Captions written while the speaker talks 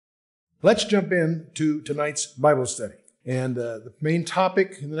Let's jump into tonight's Bible study. And the main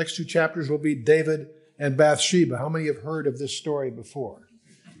topic in the next two chapters will be David and Bathsheba. How many have heard of this story before?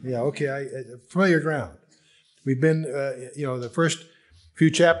 Yeah, okay, familiar ground. We've been, the first few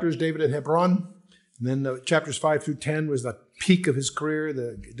chapters, David at Hebron, and then chapters 5 through 10 was the peak of his career,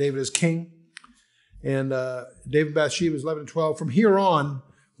 David as king. And David and Bathsheba is 11 and 12. From here on,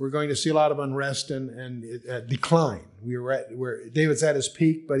 we're going to see a lot of unrest and decline. Where David's at his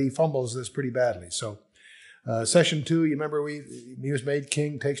peak, but he fumbles this pretty badly. So session 2, you remember he was made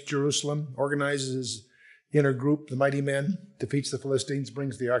king, takes Jerusalem, organizes his inner group, the mighty men, defeats the Philistines,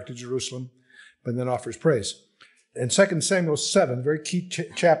 brings the ark to Jerusalem, but then offers praise. And 2 Samuel 7, very key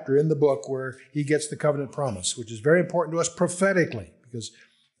chapter in the book where he gets the covenant promise, which is very important to us prophetically because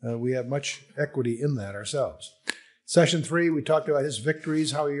we have much equity in that ourselves. Session 3, we talked about his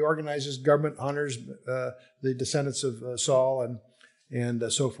victories, how he organizes government, honors the descendants of Saul,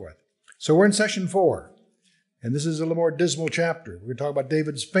 and so forth. So we're in session 4, and this is a little more dismal chapter. We're going to talk about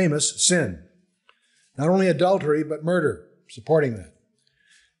David's famous sin. Not only adultery, but murder, supporting that.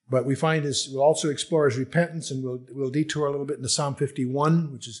 But we'll also explore his repentance, and we'll detour a little bit into Psalm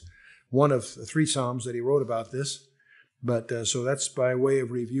 51, which is one of 3 Psalms that he wrote about this. But so that's by way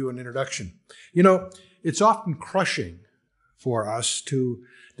of review and introduction. You know, it's often crushing for us to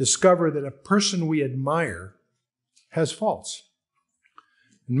discover that a person we admire has faults.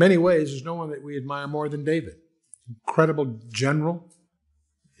 In many ways, there's no one that we admire more than David. Incredible general,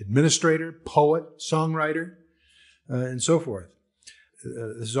 administrator, poet, songwriter, and so forth.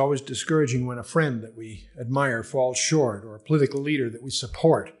 This is always discouraging when a friend that we admire falls short, or a political leader that we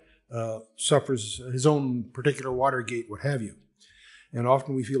support suffers his own particular Watergate, what have you. And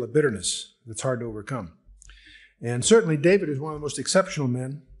often we feel a bitterness that's hard to overcome. And certainly David is one of the most exceptional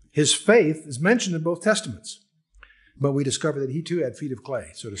men. His faith is mentioned in both Testaments. But we discover that he too had feet of clay,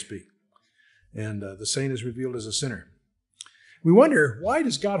 so to speak. And the saint is revealed as a sinner. We wonder, why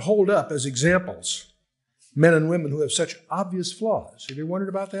does God hold up as examples men and women who have such obvious flaws? Have you wondered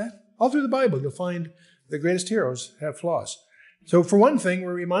about that? All through the Bible, you'll find the greatest heroes have flaws. So for one thing,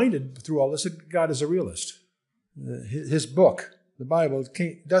 we're reminded through all this that God is a realist. His book, the Bible,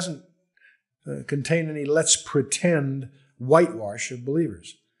 doesn't contain any let's pretend whitewash of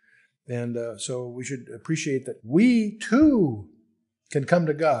believers. And so we should appreciate that we too can come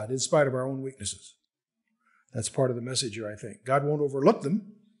to God in spite of our own weaknesses. That's part of the message here, I think. God won't overlook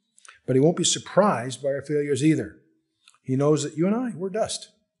them, but he won't be surprised by our failures either. He knows that you and I, we're dust.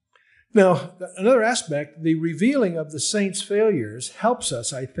 Now, another aspect, the revealing of the saints' failures helps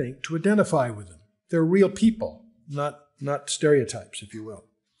us, I think, to identify with them. They're real people, not stereotypes, if you will.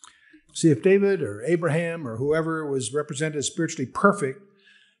 See, if David or Abraham or whoever was represented as spiritually perfect,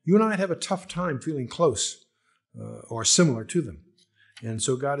 you and I would have a tough time feeling close or similar to them. And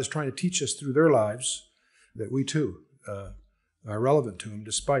so God is trying to teach us through their lives that we too are relevant to him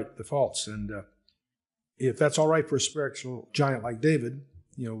despite the faults. And if that's all right for a spiritual giant like David,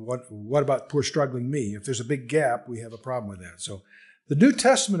 what about poor struggling me? If there's a big gap, we have a problem with that. So the New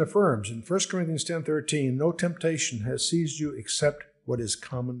Testament affirms in 1 Corinthians 10:13, no temptation has seized you except what is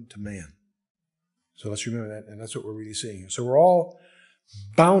common to man. So let's remember that, and that's what we're really seeing. So we're all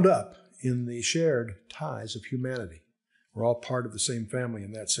bound up in the shared ties of humanity. We're all part of the same family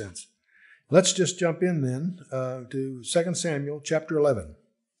in that sense. Let's just jump in then to 2 Samuel chapter 11,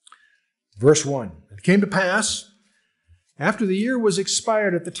 verse 1. It came to pass, after the year was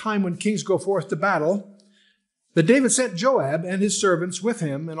expired at the time when kings go forth to battle, that David sent Joab and his servants with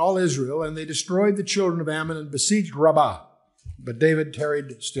him and all Israel, and they destroyed the children of Ammon and besieged Rabbah. But David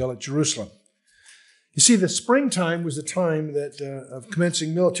tarried still at Jerusalem. You see, the springtime was the time of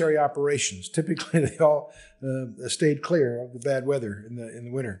commencing military operations. Typically, they all stayed clear of the bad weather in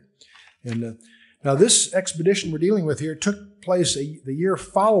the winter. And now this expedition we're dealing with here took place the year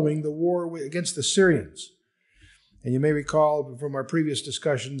following the war against the Syrians. And you may recall from our previous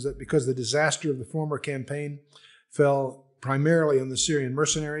discussions that because the disaster of the former campaign fell primarily on the Syrian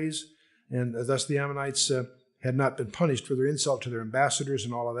mercenaries, and thus the Ammonites had not been punished for their insult to their ambassadors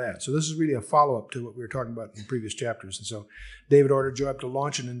and all of that. So this is really a follow-up to what we were talking about in previous chapters. And so David ordered Joab to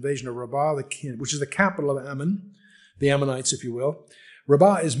launch an invasion of Rabbah, which is the capital of Ammon, the Ammonites, if you will.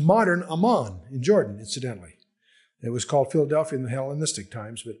 Rabbah is modern Amman in Jordan, incidentally. It was called Philadelphia in the Hellenistic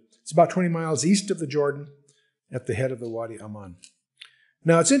times, but it's about 20 miles east of the Jordan at the head of the Wadi Amman.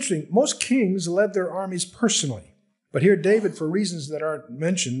 Now, it's interesting. Most kings led their armies personally, but here David, for reasons that aren't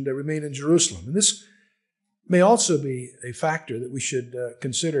mentioned, remained in Jerusalem. And this may also be a factor that we should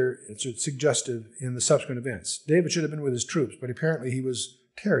consider. It's suggestive in the subsequent events. David should have been with his troops, but apparently he was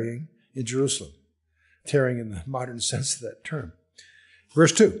tarrying in Jerusalem, tarrying in the modern sense of that term.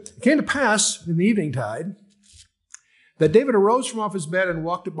 Verse 2. It came to pass in the eveningtide that David arose from off his bed and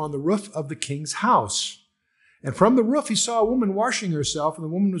walked upon the roof of the king's house. And from the roof he saw a woman washing herself, and the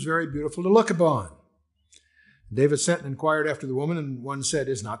woman was very beautiful to look upon. David sent and inquired after the woman, and one said,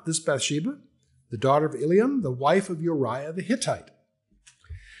 Is not this Bathsheba, the daughter of Eliam, the wife of Uriah the Hittite?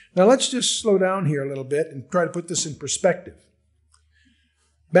 Now let's just slow down here a little bit and try to put this in perspective.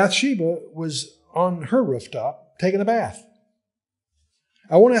 Bathsheba was on her rooftop taking a bath.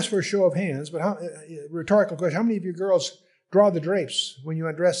 I won't ask for a show of hands, but rhetorical question, how many of you girls draw the drapes when you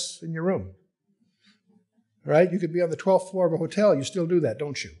undress in your room? Right? You could be on the 12th floor of a hotel. You still do that,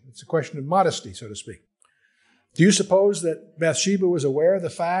 don't you? It's a question of modesty, so to speak. Do you suppose that Bathsheba was aware of the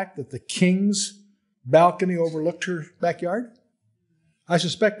fact that the king's balcony overlooked her backyard? I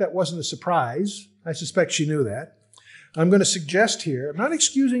suspect that wasn't a surprise. I suspect she knew that. I'm going to suggest here, I'm not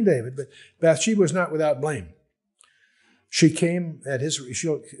excusing David, but Bathsheba was not without blame. She'll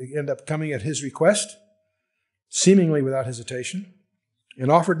end up coming at his request, seemingly without hesitation,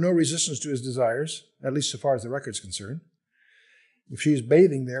 and offered no resistance to his desires, at least so far as the record's concerned. If she's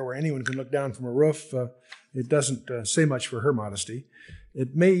bathing there where anyone can look down from a roof, it doesn't say much for her modesty.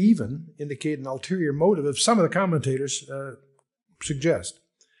 It may even indicate an ulterior motive, as some of the commentators suggest.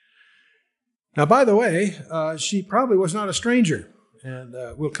 Now, by the way, she probably was not a stranger, and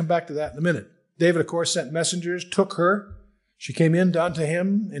we'll come back to that in a minute. David, of course, sent messengers, took her. She came in unto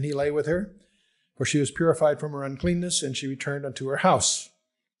him, and he lay with her, for she was purified from her uncleanness, and she returned unto her house.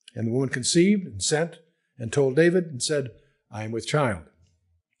 And the woman conceived and sent and told David and said, I am with child.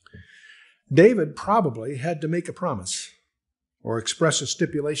 David probably had to make a promise or express a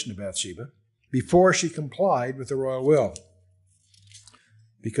stipulation to Bathsheba before she complied with the royal will.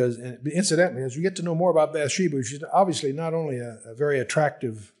 Because, incidentally, as we get to know more about Bathsheba, she's obviously not only a very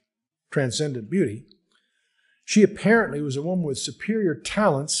attractive, transcendent beauty, she apparently was a woman with superior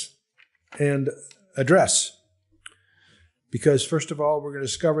talents and address. Because, first of all, we're going to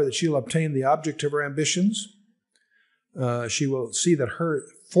discover that she'll obtain the object of her ambitions. She will see that her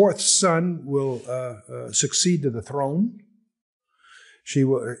fourth son will succeed to the throne.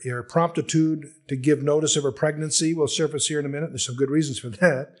 Her promptitude to give notice of her pregnancy will surface here in a minute. There's some good reasons for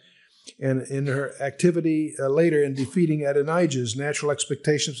that. And in her activity later in defeating Adonijah's natural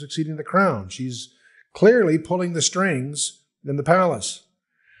expectation of succeeding the crown, she's clearly pulling the strings in the palace.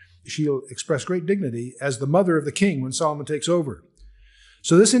 She'll express great dignity as the mother of the king when Solomon takes over.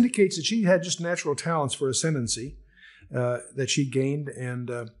 So this indicates that she had just natural talents for ascendancy that she gained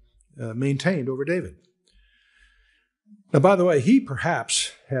and maintained over David. Now, by the way, he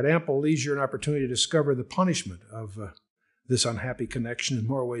perhaps had ample leisure and opportunity to discover the punishment of this unhappy connection in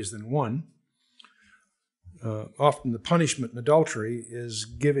more ways than one. Often the punishment in adultery is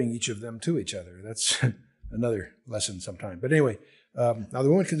giving each of them to each other. That's another lesson sometime. But anyway, now the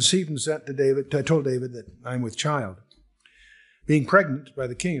woman conceived and sent to David, told David that I'm with child. Being pregnant by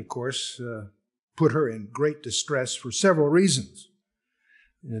the king, of course, put her in great distress for several reasons.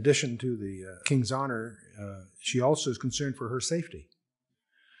 In addition to the king's honor, she also is concerned for her safety,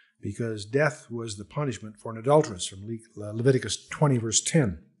 because death was the punishment for an adulteress from Leviticus 20, verse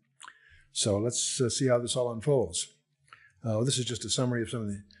 10. So let's see how this all unfolds. This is just a summary of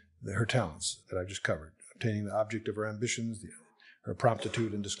some of her talents that I've just covered. Obtaining the object of her ambitions, her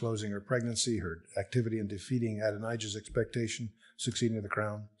promptitude in disclosing her pregnancy, her activity in defeating Adonijah's expectation, succeeding to the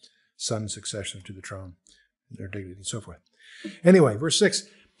crown, son succession to the throne, their dignity, and so forth. Anyway, verse 6,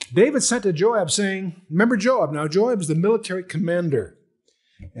 David sent to Joab saying, remember Joab now. Joab is the military commander,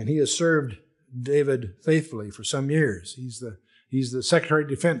 and he has served David faithfully for some years. He's the Secretary of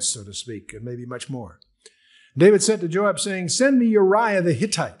Defense, so to speak, and maybe much more. David sent to Joab saying, send me Uriah the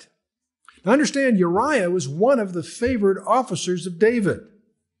Hittite. Now understand, Uriah was one of the favored officers of David.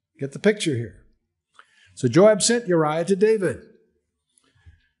 Get the picture here. So Joab sent Uriah to David.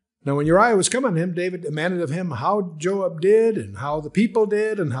 Now when Uriah was coming to him, David demanded of him how Joab did and how the people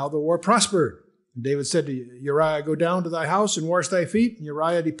did and how the war prospered. And David said to Uriah, go down to thy house and wash thy feet. And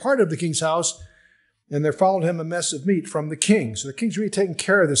Uriah departed of the king's house, and there followed him a mess of meat from the king. So the king's really taking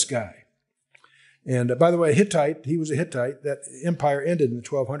care of this guy. And by the way, Hittite, he was a Hittite. That empire ended in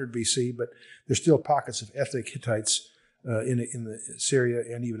 1200 BC, but there's still pockets of ethnic Hittites in Syria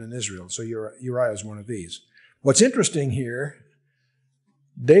and even in Israel. So Uriah is one of these. What's interesting here,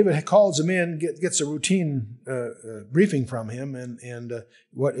 David calls him in, gets a routine briefing from him, and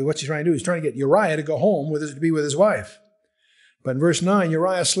what's he trying to do? He's trying to get Uriah to go home to be with his wife. But in verse 9,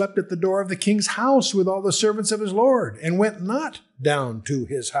 Uriah slept at the door of the king's house with all the servants of his lord, and went not down to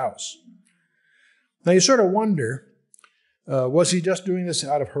his house. Now you sort of wonder, was he just doing this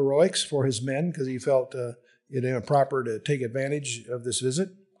out of heroics for his men because he felt it improper to take advantage of this visit?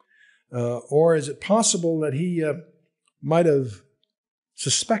 Or is it possible that he might have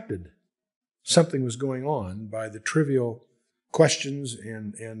suspected something was going on by the trivial questions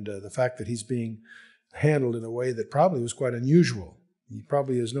and the fact that he's being handled in a way that probably was quite unusual? He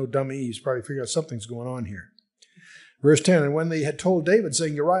probably is no dummy. He's probably figured out something's going on here. Verse 10, and when they had told David,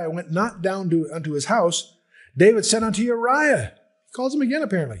 saying, Uriah went not down unto his house, David said unto Uriah, he calls him again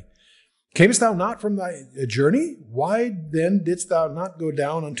apparently, camest thou not from thy journey? Why then didst thou not go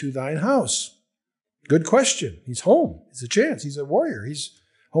down unto thine house? Good question. He's home. It's a chance. He's a warrior. He's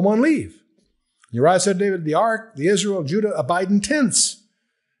home on leave. Uriah said to David, the ark, the Israel and Judah abide in tents.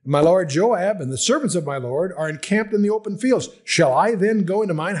 My lord Joab and the servants of my lord are encamped in the open fields. Shall I then go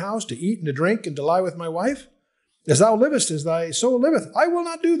into mine house to eat and to drink and to lie with my wife? As thou livest, as thy soul liveth, I will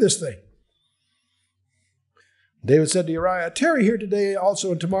not do this thing. David said to Uriah, tarry here today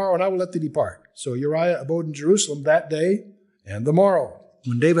also and tomorrow, and I will let thee depart. So Uriah abode in Jerusalem that day and the morrow.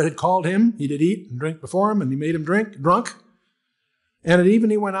 When David had called him, he did eat and drink before him, and he made him drunk. And at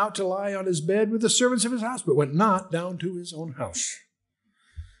even he went out to lie on his bed with the servants of his house, but went not down to his own house.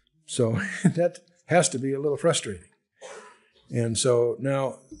 So that has to be a little frustrating. And so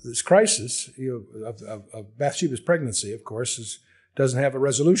now this crisis of Bathsheba's pregnancy, of course, doesn't have a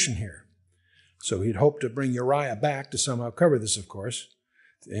resolution here. So he'd hoped to bring Uriah back to somehow cover this, of course,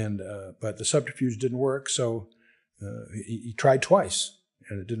 but the subterfuge didn't work, so he tried twice,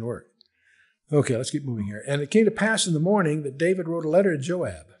 and it didn't work. Okay, let's keep moving here. And it came to pass in the morning that David wrote a letter to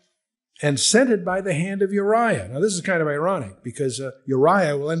Joab and sent it by the hand of Uriah. Now, this is kind of ironic because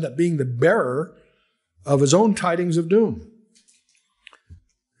Uriah will end up being the bearer of his own tidings of doom.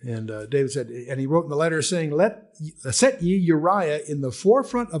 And David said, and he wrote in the letter saying, set ye Uriah in the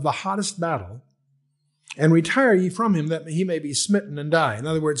forefront of the hottest battle, and retire ye from him that he may be smitten and die. In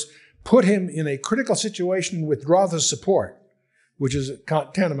other words, put him in a critical situation and withdraw the support, which is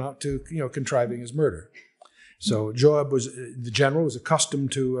tantamount to contriving his murder. So Joab the general was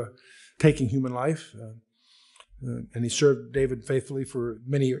accustomed to taking human life, and he served David faithfully for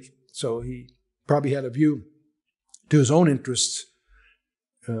many years. So he probably had a view to his own interests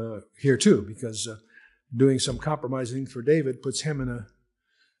here too, because doing some compromising for David puts him in a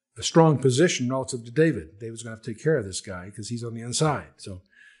strong position relative to David. David's going to have to take care of this guy because he's on the inside. So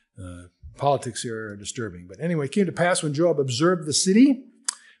politics here are disturbing. But anyway, it came to pass when Joab observed the city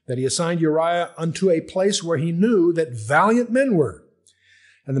that he assigned Uriah unto a place where he knew that valiant men were.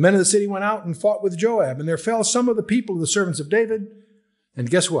 And the men of the city went out and fought with Joab. And there fell some of the people of the servants of David. And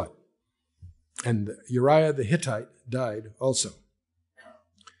guess what? And Uriah the Hittite died also.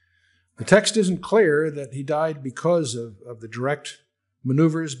 The text isn't clear that he died because of the direct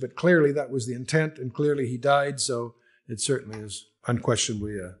maneuvers, but clearly that was the intent, and clearly he died, so it certainly is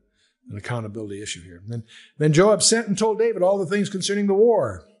unquestionably an accountability issue here. Then Joab sent and told David all the things concerning the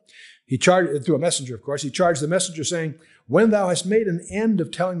war. He charged, through a messenger, of course, he charged the messenger saying, when thou hast made an end of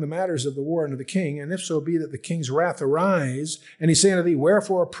telling the matters of the war unto the king, and if so be that the king's wrath arise, and he say unto thee,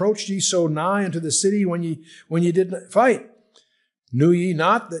 wherefore approached ye so nigh unto the city when ye did not fight? Knew ye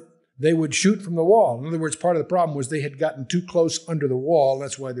not that they would shoot from the wall? In other words, part of the problem was they had gotten too close under the wall.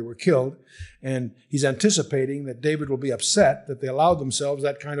 That's why they were killed. And he's anticipating that David will be upset that they allowed themselves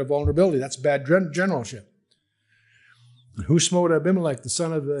that kind of vulnerability. That's bad generalship. And who smote Abimelech, the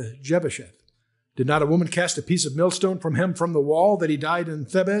son of Jebusheth? Did not a woman cast a piece of millstone from him from the wall that he died in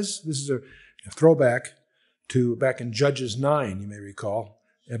Thebez? This is a throwback to back in Judges 9, you may recall.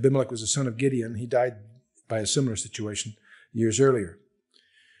 Abimelech was the son of Gideon. He died by a similar situation years earlier.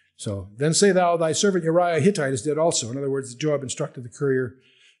 So then say thou, thy servant Uriah Hittite is dead also. In other words, Joab instructed the courier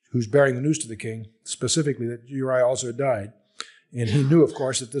who's bearing the news to the king, specifically that Uriah also had died. And he knew, of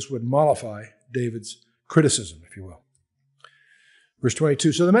course, that this would mollify David's criticism, if you will. Verse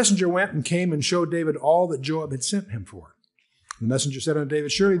 22, so the messenger went and came and showed David all that Joab had sent him for. The messenger said unto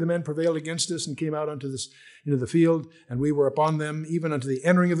David, surely the men prevailed against us and came out into the field, and we were upon them even unto the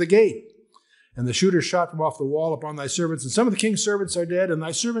entering of the gate. And the shooters shot from off the wall upon thy servants, and some of the king's servants are dead, and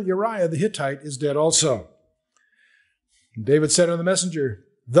thy servant Uriah the Hittite is dead also. And David said unto the messenger,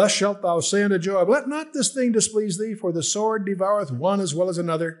 thus shalt thou say unto Joab, let not this thing displease thee, for the sword devoureth one as well as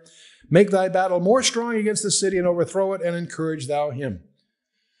another. Make thy battle more strong against the city, and overthrow it, and encourage thou him.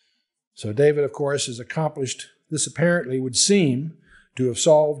 So David, of course, has accomplished, this apparently would seem to have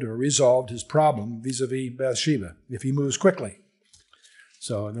solved or resolved his problem vis-a-vis Bathsheba, if he moves quickly.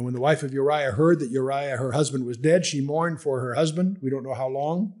 So, and then when the wife of Uriah heard that Uriah, her husband, was dead, she mourned for her husband. We don't know how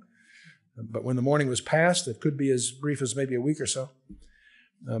long, but when the mourning was past, it could be as brief as maybe a week or so.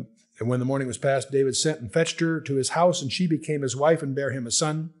 And when the mourning was past, David sent and fetched her to his house, and she became his wife and bare him a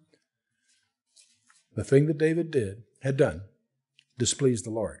son. the thing that David had done, displeased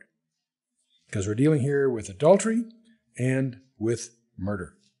the Lord. Because we're dealing here with adultery and with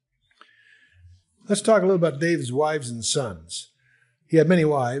murder. Let's talk a little about David's wives and sons. He had many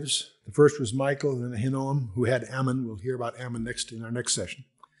wives. The first was Michal, and then Ahinoam, who had Ammon. We'll hear about Ammon in our next session.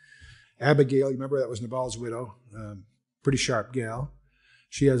 Abigail, you remember that was Nabal's widow, pretty sharp gal.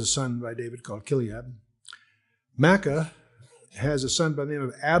 She has a son by David called Gilead. Maacah has a son by the name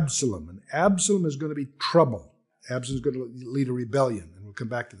of Absalom, and Absalom is going to be trouble. Absalom is going to lead a rebellion, and we'll come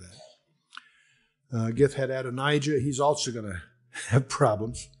back to that. Gith had Adonijah. He's also going to have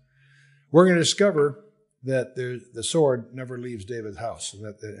problems. We're going to discover that the sword never leaves David's house,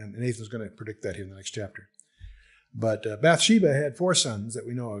 and Nathan's going to predict that here in the next chapter. But Bathsheba had 4 sons that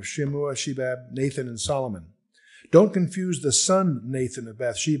we know of, Shemua, Shebab, Nathan, and Solomon. Don't confuse the son Nathan of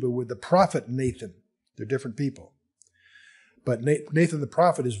Bathsheba with the prophet Nathan. They're different people. But Nathan the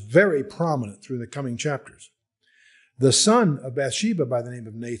prophet is very prominent through the coming chapters. The son of Bathsheba by the name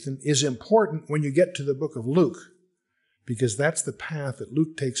of Nathan is important when you get to the book of Luke, because that's the path that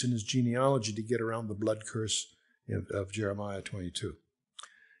Luke takes in his genealogy to get around the blood curse of Jeremiah 22.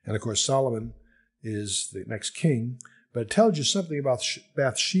 And of course, Solomon is the next king, but it tells you something about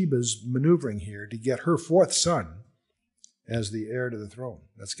Bathsheba's maneuvering here to get her 4th son as the heir to the throne.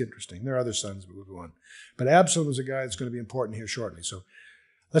 That's interesting. There are other sons, but we'll go on. But Absalom is a guy that's going to be important here shortly. So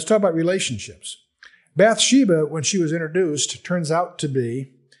let's talk about relationships. Bathsheba, when she was introduced, turns out to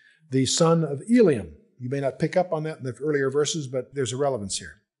be the son of Eliam. You may not pick up on that in the earlier verses, but there's a relevance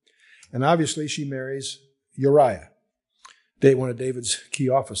here. And obviously she marries Uriah, one of David's key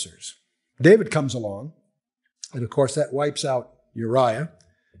officers. David comes along, and of course that wipes out Uriah,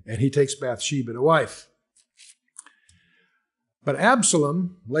 and he takes Bathsheba to wife. But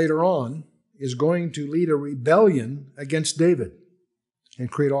Absalom, later on, is going to lead a rebellion against David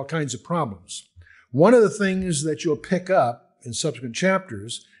and create all kinds of problems. One of the things that you'll pick up in subsequent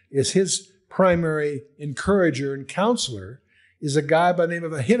chapters is his primary encourager and counselor is a guy by the name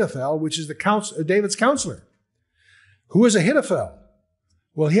of Ahithophel, which is David's counselor. Who is Ahithophel?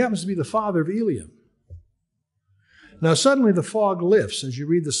 Well, he happens to be the father of Eliam. Now, suddenly the fog lifts as you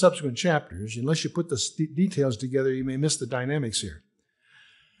read the subsequent chapters. Unless you put the details together, you may miss the dynamics here.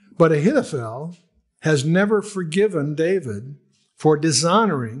 But Ahithophel has never forgiven David for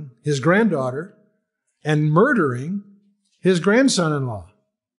dishonoring his granddaughter and murdering his grandson-in-law.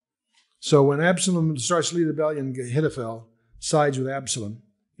 So when Absalom starts to lead the rebellion, Ahithophel sides with Absalom.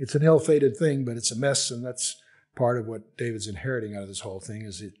 It's an ill-fated thing, but it's a mess, and that's part of what David's inheriting out of this whole thing,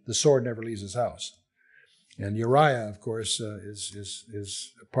 is the sword never leaves his house. And Uriah, of course,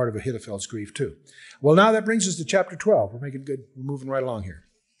 is part of Ahithophel's grief too. Well, now that brings us to chapter 12. We're making good. We're moving right along here.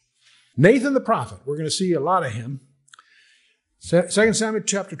 Nathan the prophet. We're going to see a lot of him. 2 Samuel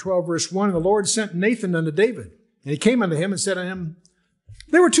chapter 12, verse 1, and the Lord sent Nathan unto David. And he came unto him and said unto him,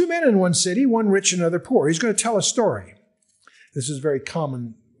 there were 2 men in one city, one rich and another poor. He's going to tell a story. This is a very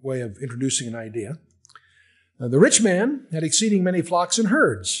common way of introducing an idea. The rich man had exceeding many flocks and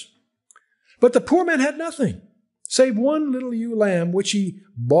herds. But the poor man had nothing, save one little ewe lamb, which he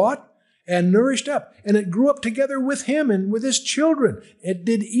bought and nourished up. And it grew up together with him and with his children. It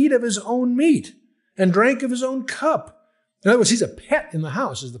did eat of his own meat and drank of his own cup. In other words, he's a pet in the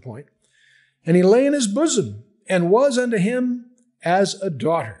house, is the point. And he lay in his bosom and was unto him as a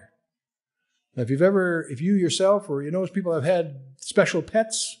daughter. Now, if you yourself or you know people have had special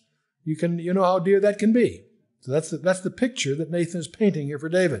pets, you know how dear that can be. So that's the picture that Nathan is painting here for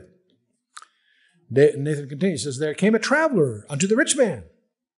David. Nathan continues, says, there came a traveler unto the rich man,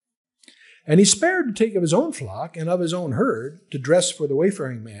 and he spared to take of his own flock and of his own herd to dress for the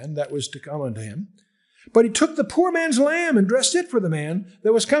wayfaring man that was to come unto him. But he took the poor man's lamb and dressed it for the man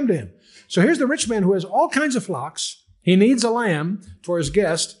that was come to him. So here's the rich man who has all kinds of flocks. He needs a lamb for his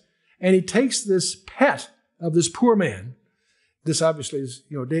guest, and he takes this pet of this poor man. This obviously is,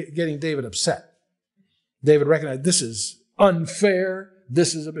 getting David upset. David recognized this is unfair.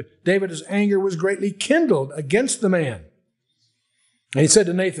 David's anger was greatly kindled against the man. And he said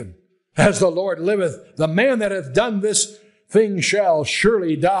to Nathan, as the Lord liveth, the man that hath done this thing shall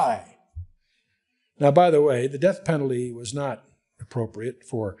surely die. Now, by the way, the death penalty was not appropriate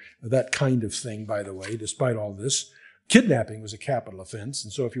for that kind of thing, by the way, despite all this. Kidnapping was a capital offense.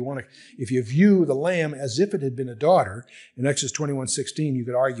 And so if you view the lamb as if it had been a daughter, in Exodus 21:16, you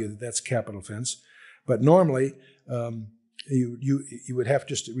could argue that that's a capital offense. But normally, you would have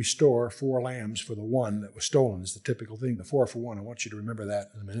just to restore 4 lambs for the one that was stolen is the typical thing, the 4 for 1. I want you to remember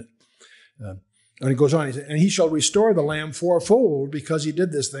that in a minute. And he goes on, he said, and he shall restore the lamb fourfold because he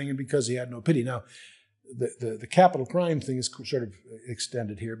did this thing and because he had no pity. Now, the capital crime thing is sort of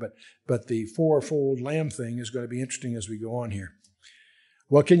extended here, but the fourfold lamb thing is going to be interesting as we go on here.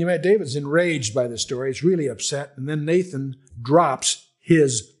 Well, can you imagine? David's enraged by this story. He's really upset. And then Nathan drops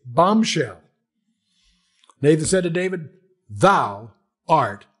his bombshell. Nathan said to David, "Thou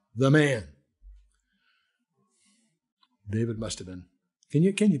art the man." David must have been. Can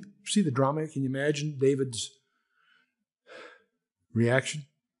you see the drama? Can you imagine David's reaction?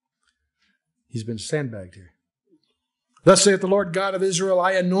 He's been sandbagged here. "Thus saith the Lord God of Israel,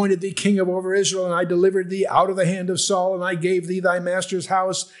 I anointed thee king over Israel, and I delivered thee out of the hand of Saul, and I gave thee thy master's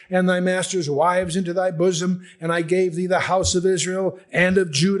house and thy master's wives into thy bosom, and I gave thee the house of Israel and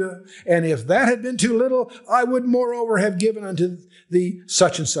of Judah. And if that had been too little, I would moreover have given unto thee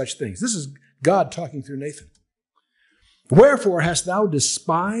such and such things." This is God talking through Nathan. "Wherefore hast thou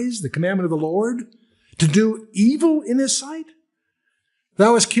despised the commandment of the Lord to do evil in his sight?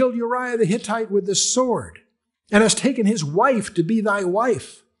 Thou hast killed Uriah the Hittite with the sword, and hast taken his wife to be thy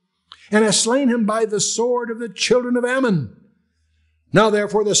wife, and hast slain him by the sword of the children of Ammon. Now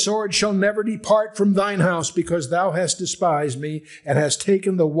therefore the sword shall never depart from thine house, because thou hast despised me, and hast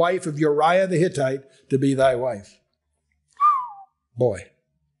taken the wife of Uriah the Hittite to be thy wife." Boy,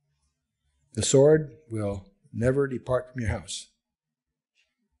 the sword will never depart from your house.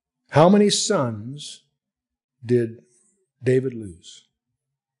 How many sons did David lose?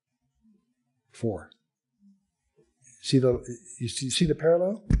 4. You see the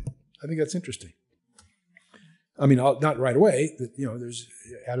parallel? I think that's interesting. I mean, not right away. There's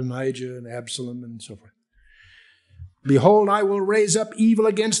Adonijah and Absalom and so forth. "Behold, I will raise up evil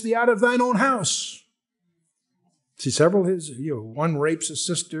against thee out of thine own house." See, several of his, one rapes a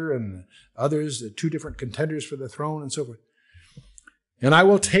sister, and others, 2 different contenders for the throne and so forth. "And I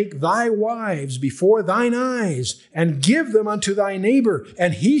will take thy wives before thine eyes, and give them unto thy neighbor,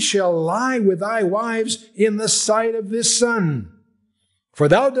 and he shall lie with thy wives in the sight of this sun. For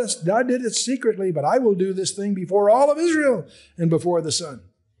thou did it secretly, but I will do this thing before all of Israel and before the sun."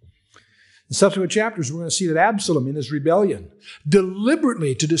 In subsequent chapters, we're going to see that Absalom, in his rebellion,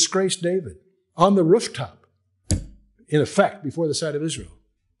 deliberately to disgrace David on the rooftop, in effect, before the sight of Israel,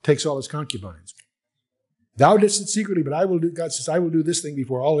 takes all his concubines. "Thou didst it secretly, but God says, I will do this thing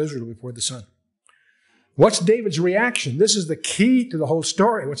before all Israel, before the sun." What's David's reaction? This is the key to the whole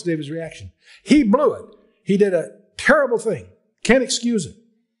story. What's David's reaction? He blew it. He did a terrible thing. Can't excuse it.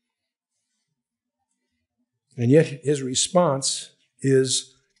 And yet his response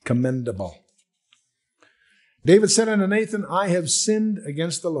is commendable. David said unto Nathan, "I have sinned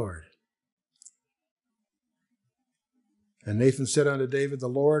against the Lord." And Nathan said unto David, "The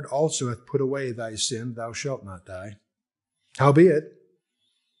Lord also hath put away thy sin, thou shalt not die. Howbeit,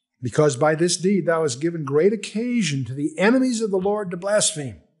 because by this deed thou hast given great occasion to the enemies of the Lord to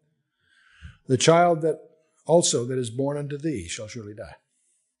blaspheme, the child that is born unto thee shall surely die."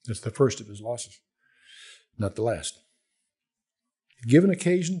 That's the first of his losses, not the last. Given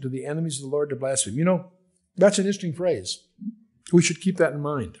occasion to the enemies of the Lord to blaspheme. That's an interesting phrase. We should keep that in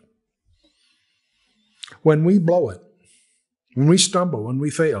mind. When we blow it, when we stumble, when we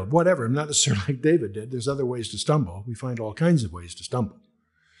fail, whatever, not necessarily like David did. There's other ways to stumble. We find all kinds of ways to stumble.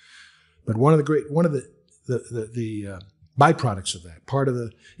 But one of the byproducts of that, part of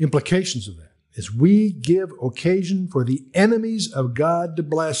the implications of that, is we give occasion for the enemies of God to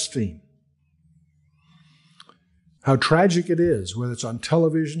blaspheme. How tragic it is, whether it's on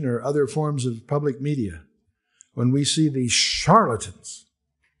television or other forms of public media, when we see these charlatans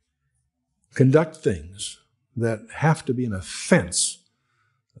conduct things that have to be an offense,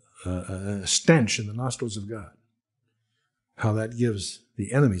 a stench in the nostrils of God. How that gives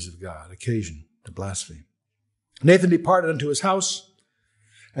the enemies of God occasion to blaspheme. "Nathan departed unto his house,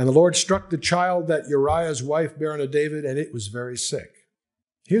 and the Lord struck the child that Uriah's wife bare unto David, and it was very sick."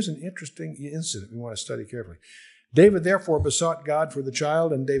 Here's an interesting incident we want to study carefully. "David therefore besought God for the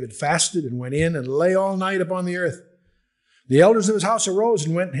child, and David fasted and went in and lay all night upon the earth. The elders of his house arose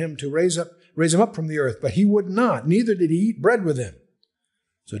and went him to raise him up from the earth, but he would not, neither did he eat bread with him."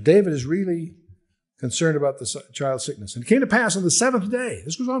 So David is really concerned about the child's sickness. "And it came to pass on the 7th day,"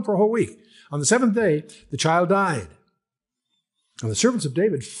 this goes on for a whole week, "on the 7th day, the child died. And the servants of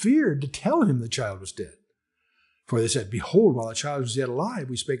David feared to tell him the child was dead. For they said, Behold, while the child was yet alive,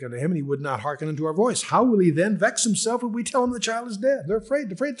 we spake unto him, and he would not hearken unto our voice. How will he then vex himself if we tell him the child is dead?" They're afraid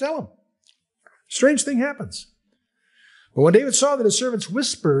to tell him. Strange thing happens. But when David saw that his servants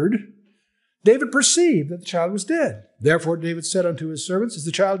whispered, David perceived that the child was dead. Therefore David said unto his servants, "Is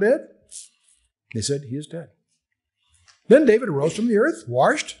the child dead?" They said, "He is dead." Then David arose from the earth,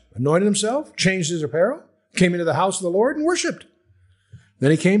 washed, anointed himself, changed his apparel, came into the house of the Lord, and worshipped.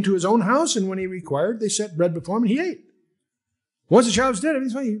 Then he came to his own house, and when he required, they set bread before him, and he ate. Once the child was dead,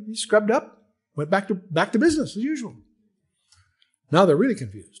 he scrubbed up, went back to business as usual. Now they're really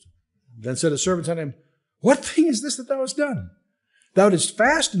confused. Then said his servants unto him, What thing is this that thou hast done? Thou didst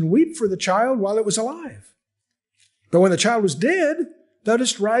fast and weep for the child while it was alive. But when the child was dead, thou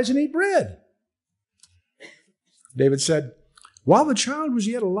didst rise and eat bread. David said, While the child was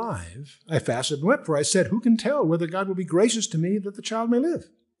yet alive, I fasted and wept, for I said, Who can tell whether God will be gracious to me that the child may live?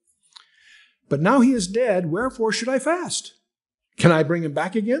 But now he is dead, wherefore should I fast? Can I bring him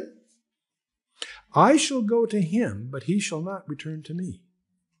back again? I shall go to him, but he shall not return to me.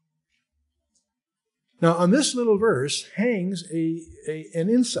 Now, on this little verse hangs an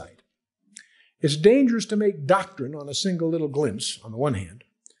insight. It's dangerous to make doctrine on a single little glimpse, on the one hand.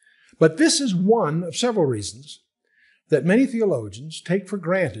 But this is one of several reasons that many theologians take for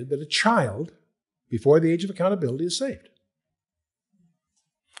granted that a child, before the age of accountability, is saved.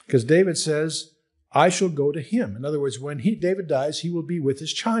 Because David says, I shall go to him. In other words, when David dies, he will be with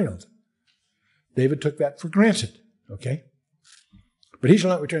his child. David took that for granted, okay? But he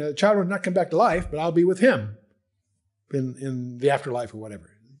shall not return. The child will not come back to life, but I'll be with him in the afterlife or whatever.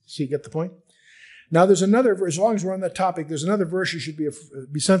 See, get the point? Now, there's another verse, as long as we're on that topic, there's another verse you should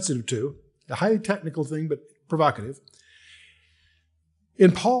be sensitive to, a highly technical thing, but provocative.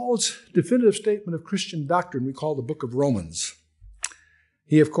 In Paul's definitive statement of Christian doctrine, we call the book of Romans.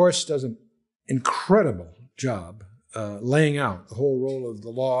 He, of course, does an incredible job laying out the whole role of the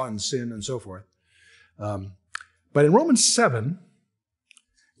law and sin and so forth. But in Romans 7,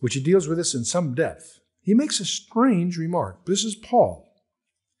 which he deals with this in some depth, he makes a strange remark. This is Paul.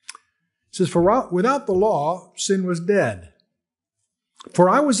 He says, For without the law, sin was dead. For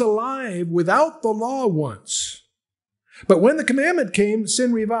I was alive without the law once. But when the commandment came,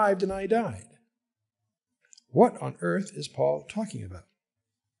 sin revived and I died. What on earth is Paul talking about?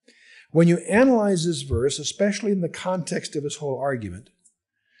 When you analyze this verse, especially in the context of his whole argument,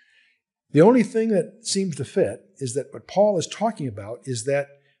 the only thing that seems to fit is that what Paul is talking about is that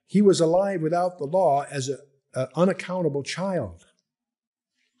he was alive without the law as an unaccountable child.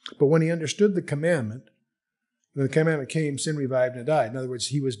 But when he understood the commandment, when the commandment came, sin revived and died. In other words,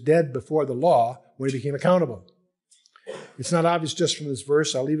 he was dead before the law when he became accountable. It's not obvious just from this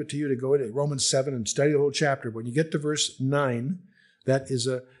verse. I'll leave it to you to go to Romans 7 and study the whole chapter. When you get to verse 9, that is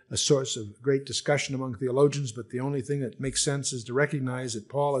a source of great discussion among theologians, but the only thing that makes sense is to recognize that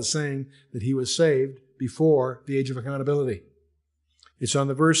Paul is saying that he was saved before the age of accountability. It's on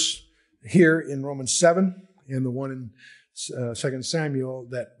the verse here in Romans 7 and the one in 2 Samuel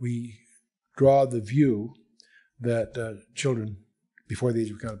that we draw the view that children before the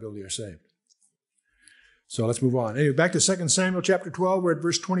age of accountability are saved. So let's move on. Anyway, back to 2 Samuel chapter 12, we're at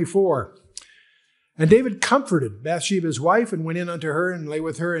verse 24. And David comforted Bathsheba his wife and went in unto her and lay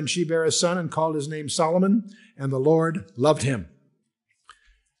with her, and she bare a son and called his name Solomon, and the Lord loved him.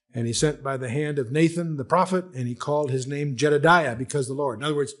 And he sent by the hand of Nathan the prophet, and he called his name Jedediah, because the Lord. In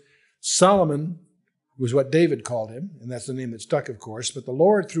other words, Solomon was what David called him, and that's the name that stuck, of course, but the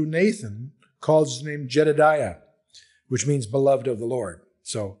Lord through Nathan calls his name Jedediah, which means beloved of the Lord.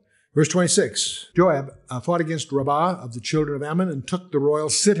 So, verse 26, Joab fought against Rabbah of the children of Ammon and took the royal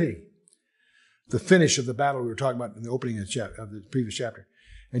city. The finish of the battle we were talking about in the opening of the previous chapter.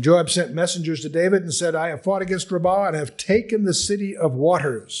 And Joab sent messengers to David and said, I have fought against Rabbah and have taken the city of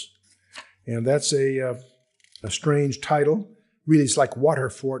waters. And that's a strange title. Really, it's like water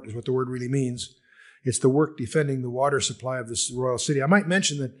fort is what the word really means. It's the work defending the water supply of this royal city. I might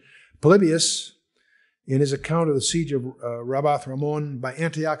mention that Polybius, in his account of the siege of Rabbath Ramon by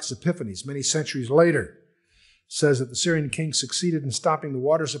Antiochus Epiphanes, many centuries later, says that the Syrian king succeeded in stopping the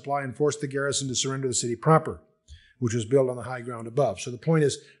water supply and forced the garrison to surrender the city proper, which was built on the high ground above. So the point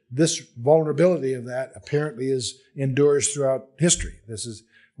is, this vulnerability of that apparently endures throughout history. This is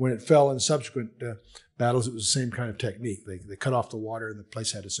when it fell in subsequent battles, it was the same kind of technique. They cut off the water and the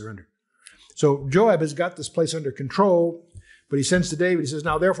place had to surrender. So Joab has got this place under control, but he sends to David, he says,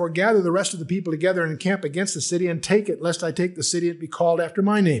 Now therefore gather the rest of the people together and encamp against the city and take it, lest I take the city and be called after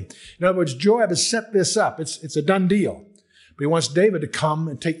my name. In other words, Joab has set this up. It's a done deal. But he wants David to come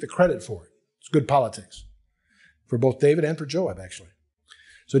and take the credit for it. It's good politics for both David and for Joab, actually.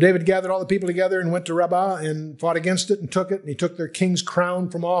 So David gathered all the people together and went to Rabbah and fought against it and took it. And he took their king's crown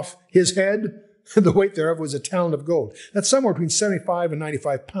from off his head. The weight thereof was a talent of gold. That's somewhere between 75 and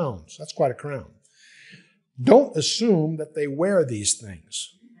 95 pounds. That's quite a crown. Don't assume that they wear these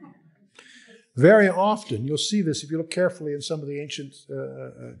things. Very often, you'll see this if you look carefully in some of the ancient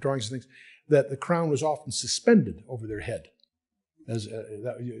drawings and things, that the crown was often suspended over their head.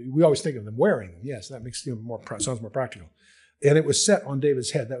 We always think of them wearing them. Yes, that makes sounds more practical. And it was set on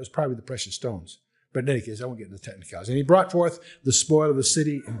David's head. That was probably the precious stones. But in any case, I won't get into the technicalities. And he brought forth the spoil of the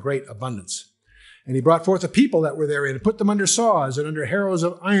city in great abundance. And he brought forth the people that were therein and put them under saws and under harrows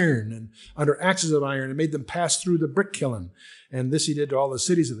of iron and under axes of iron and made them pass through the brick kiln. And this he did to all the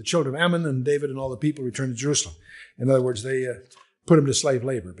cities of the children of Ammon, and David and all the people returned to Jerusalem. In other words, they put them to slave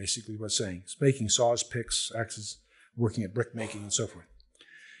labor, basically what's saying. It's making saws, picks, axes, working at brick making and so forth.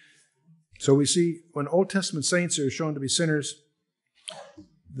 So we see when Old Testament saints are shown to be sinners,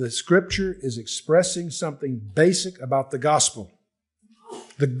 the Scripture is expressing something basic about the gospel.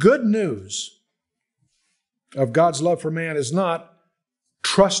 The good news of God's love for man is not,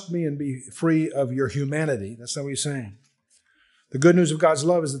 trust me and be free of your humanity. That's not what he's saying. The good news of God's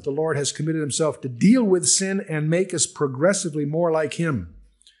love is that the Lord has committed himself to deal with sin and make us progressively more like him.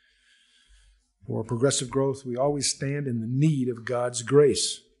 For progressive growth, we always stand in the need of God's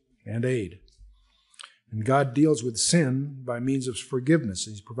grace and aid. And God deals with sin by means of forgiveness.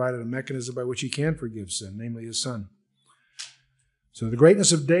 He's provided a mechanism by which he can forgive sin, namely his Son. So the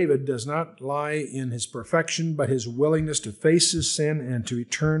greatness of David does not lie in his perfection, but his willingness to face his sin and to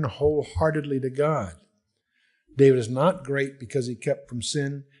return wholeheartedly to God. David is not great because he kept from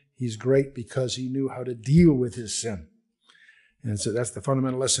sin. He's great because he knew how to deal with his sin. And so that's the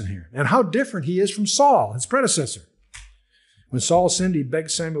fundamental lesson here. And how different he is from Saul, his predecessor. When Saul sinned, he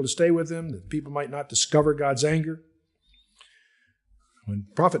begged Samuel to stay with him, that people might not discover God's anger. When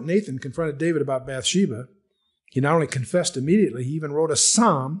Prophet Nathan confronted David about Bathsheba, he not only confessed immediately, he even wrote a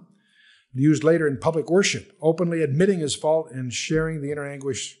psalm used later in public worship, openly admitting his fault and sharing the inner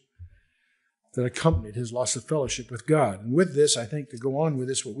anguish that accompanied his loss of fellowship with God. And with this, I think to go on with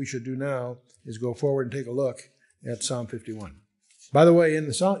this, what we should do now is go forward and take a look at Psalm 51. By the way, in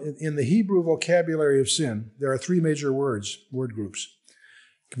the Hebrew vocabulary of sin, there are three major word groups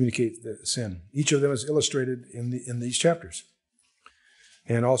communicate the sin. Each of them is illustrated in these chapters.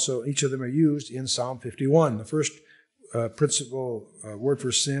 And also, each of them are used in Psalm 51. The first principal word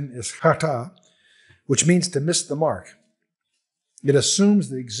for sin is chata, which means to miss the mark. It assumes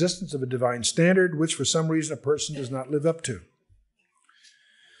the existence of a divine standard, which for some reason a person does not live up to.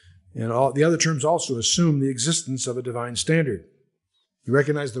 And all the other terms also assume the existence of a divine standard. You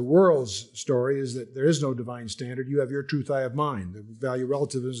recognize the world's story is that there is no divine standard. You have your truth, I have mine. The value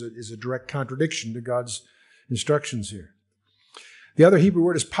relativism is a direct contradiction to God's instructions here. The other Hebrew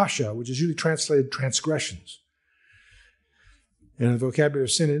word is pasha, which is usually translated transgressions. And the vocabulary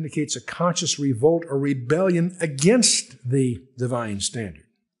of sin indicates a conscious revolt or rebellion against the divine standard.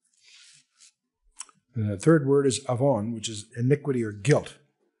 And the third word is avon, which is iniquity or guilt.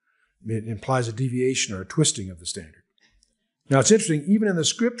 It implies a deviation or a twisting of the standard. Now, it's interesting, even in the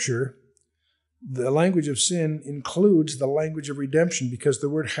Scripture, the language of sin includes the language of redemption because the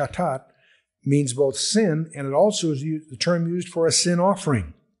word chatat means both sin and it also is the term used for a sin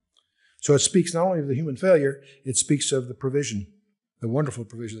offering. So it speaks not only of the human failure, it speaks of the provision, the wonderful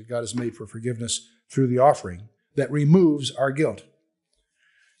provision that God has made for forgiveness through the offering that removes our guilt.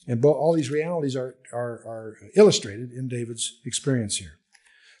 And all these realities are illustrated in David's experience here.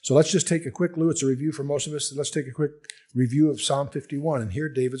 So let's just take a quick look. It's a review for most of us. Let's take a quick review of Psalm 51 and hear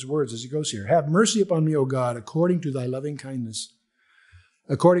David's words as he goes here. Have mercy upon me, O God, according to thy loving kindness.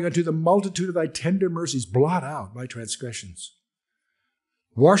 According unto the multitude of thy tender mercies, blot out my transgressions.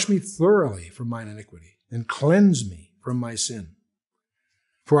 Wash me thoroughly from mine iniquity and cleanse me from my sin.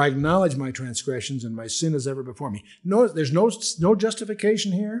 For I acknowledge my transgressions and my sin is ever before me. No, there's no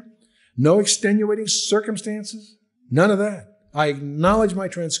justification here, no extenuating circumstances, none of that. I acknowledge my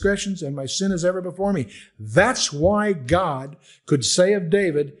transgressions and my sin is ever before me. That's why God could say of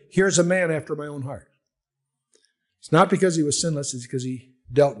David, here's a man after my own heart. It's not because he was sinless, it's because he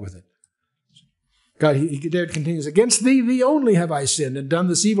dealt with it. David continues, against thee, thee only have I sinned and done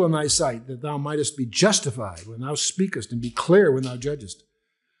this evil in thy sight, that thou mightest be justified when thou speakest and be clear when thou judgest.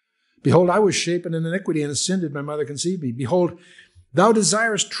 Behold, I was shapen in iniquity, and in sin did my mother conceive me. Behold, thou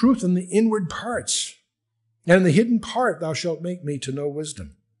desirest truth in the inward parts, and in the hidden part thou shalt make me to know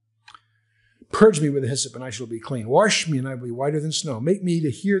wisdom. Purge me with hyssop, and I shall be clean. Wash me, and I will be whiter than snow. Make me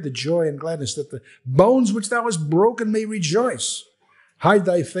to hear the joy and gladness, that the bones which thou hast broken may rejoice. Hide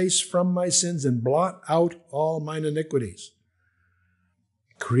thy face from my sins, and blot out all mine iniquities.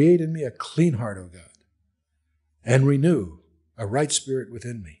 Create in me a clean heart, O God, and renew a right spirit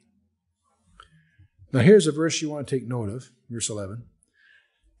within me. Now here's a verse you want to take note of, verse 11.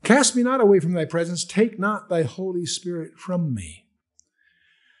 Cast me not away from thy presence. Take not thy Holy Spirit from me.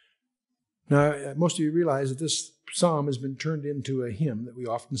 Now, most of you realize that this psalm has been turned into a hymn that we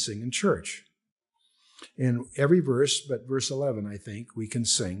often sing in church. And every verse, but verse 11, I think, we can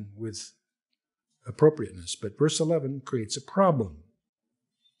sing with appropriateness. But verse 11 creates a problem,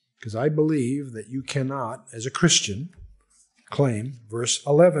 because I believe that you cannot, as a Christian, claim verse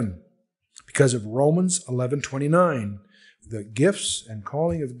 11 because of Romans 11:29. The gifts and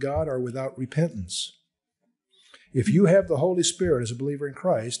calling of God are without repentance. If you have the Holy Spirit as a believer in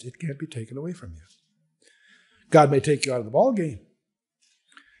Christ, it can't be taken away from you. God may take you out of the ball game.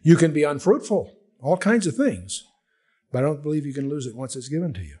 You can be unfruitful, all kinds of things, but I don't believe you can lose it once it's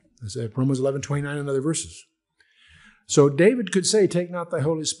given to you. That's Romans 11:29 and other verses. So David could say, take not thy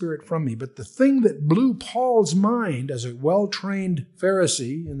Holy Spirit from me. But the thing that blew Paul's mind as a well-trained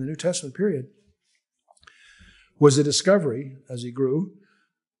Pharisee in the New Testament period was the discovery, as he grew,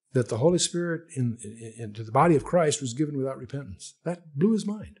 that the Holy Spirit into the body of Christ was given without repentance. That blew his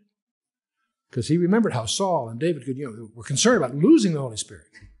mind. Because he remembered how Saul and David were concerned about losing the Holy Spirit.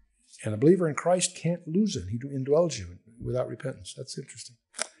 And a believer in Christ can't lose it. He indwells you without repentance. That's interesting.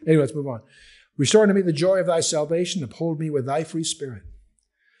 Anyway, let's move on. Restore unto me the joy of thy salvation. Uphold me with thy free spirit.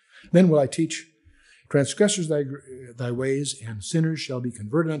 Then will I teach transgressors thy ways, and sinners shall be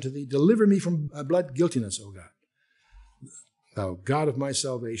converted unto thee. Deliver me from blood guiltiness, O God. Thou God of my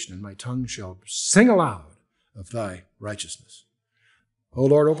salvation, and my tongue shall sing aloud of thy righteousness. O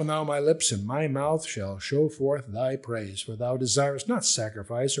Lord, open thou my lips, and my mouth shall show forth thy praise. For thou desirest not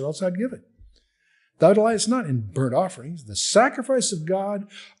sacrifice, or else I'd give it. Thou delightest not in burnt offerings. The sacrifice of God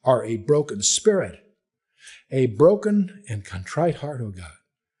are a broken spirit, a broken and contrite heart, O God.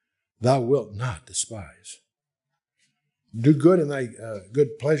 Thou wilt not despise. Do good in thy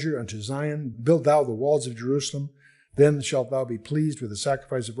good pleasure unto Zion. Build thou the walls of Jerusalem. Then shalt thou be pleased with the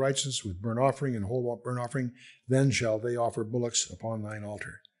sacrifice of righteousness, with burnt offering and whole burnt offering. Then shall they offer bullocks upon thine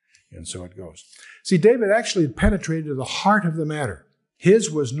altar. And so it goes. See, David actually penetrated to the heart of the matter.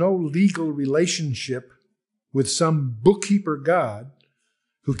 His was no legal relationship with some bookkeeper God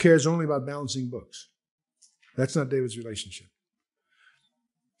who cares only about balancing books. That's not David's relationship.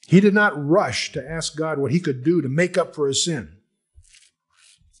 He did not rush to ask God what he could do to make up for his sin.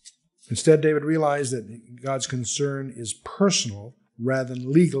 Instead, David realized that God's concern is personal rather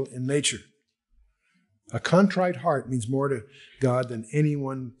than legal in nature. A contrite heart means more to God than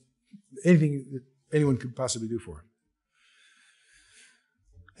anything that anyone could possibly do for him.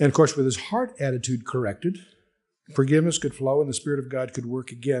 And of course, with his heart attitude corrected, forgiveness could flow and the Spirit of God could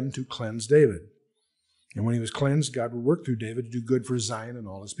work again to cleanse David. And when he was cleansed, God would work through David to do good for Zion and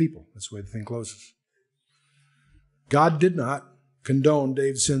all his people. That's the way the thing closes. God did not condone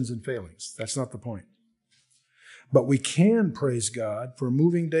David's sins and failings. That's not the point. But we can praise God for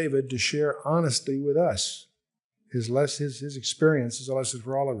moving David to share honesty with us. His experience is a lesson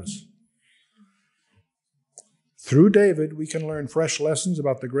for all of us. Through David, we can learn fresh lessons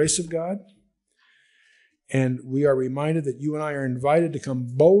about the grace of God, and we are reminded that you and I are invited to come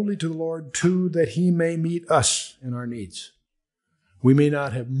boldly to the Lord too, that he may meet us in our needs. We may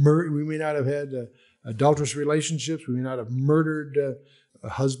not have had adulterous relationships, we may not have murdered a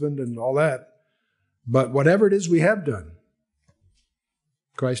husband and all that, but whatever it is we have done,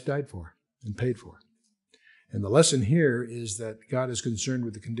 Christ died for and paid for. And the lesson here is that God is concerned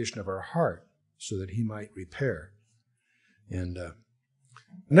with the condition of our heart, so that he might repair. And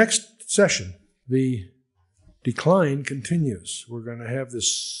next session, the decline continues. We're going to have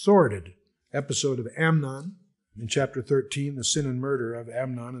this sordid episode of Amnon in chapter 13, the sin and murder of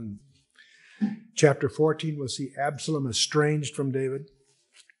Amnon. And chapter 14, we'll see Absalom estranged from David.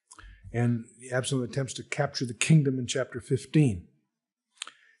 And Absalom attempts to capture the kingdom in chapter 15.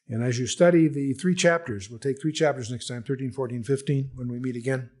 And as you study the 3 chapters, we'll take 3 chapters next time, 13, 14, 15, when we meet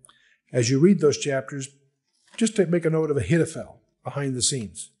again. As you read those chapters, just to make a note of Ahithophel behind the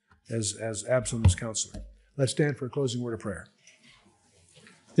scenes as Absalom's counselor. Let's stand for a closing word of prayer.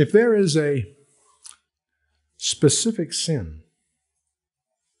 If there is a specific sin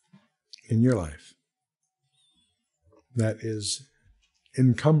in your life that is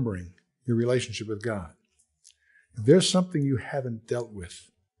encumbering your relationship with God, if there's something you haven't dealt with,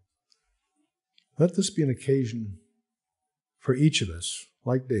 let this be an occasion for each of us,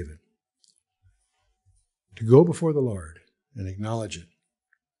 like David, to go before the Lord and acknowledge it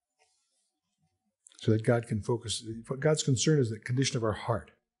so that God can focus. God's concern is the condition of our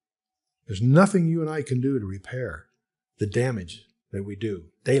heart. There's nothing you and I can do to repair the damage that we do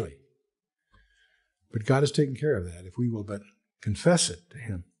daily. But God has taken care of that if we will but confess it to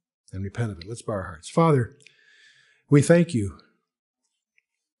him and repent of it. Let's bow our hearts. Father, we thank you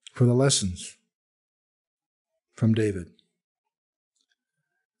for the lessons from David.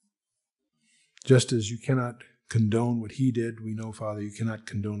 Just as you cannot condone what he did, we know, Father, you cannot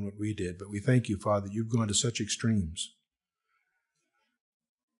condone what we did. But we thank you, Father, you've gone to such extremes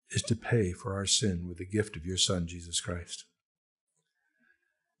is to pay for our sin with the gift of your Son, Jesus Christ.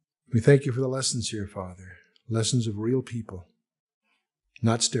 We thank you for the lessons here, Father, lessons of real people,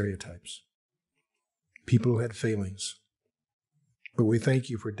 not stereotypes, people who had failings. But we thank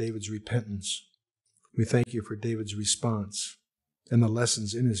you for David's repentance. We thank you for David's response and the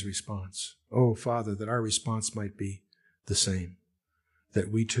lessons in his response. Oh, Father, that our response might be the same,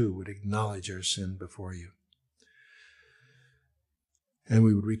 that we too would acknowledge our sin before you. And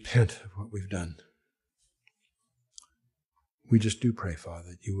we would repent of what we've done. We just do pray, Father,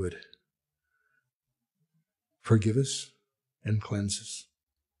 that you would forgive us and cleanse us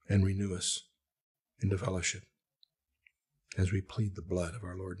and renew us into fellowship as we plead the blood of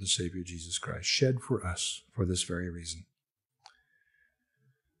our Lord and Savior Jesus Christ, shed for us for this very reason.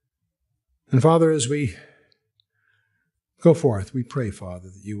 And Father, as we go forth, we pray, Father,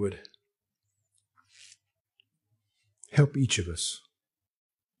 that you would help each of us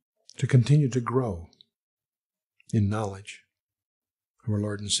to continue to grow in knowledge of our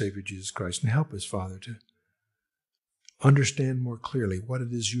Lord and Savior Jesus Christ. And help us, Father, to understand more clearly what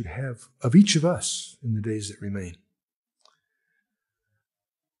it is you'd have of each of us in the days that remain.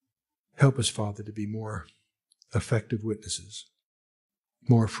 Help us, Father, to be more effective witnesses,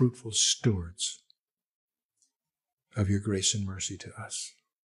 more fruitful stewards of your grace and mercy to us.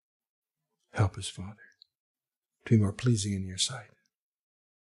 Help us, Father, to be more pleasing in your sight.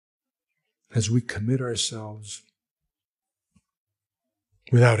 As we commit ourselves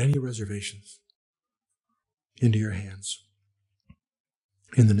without any reservations into your hands,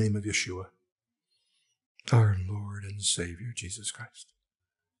 in the name of Yeshua, our Lord and Savior, Jesus Christ.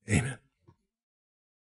 Amen.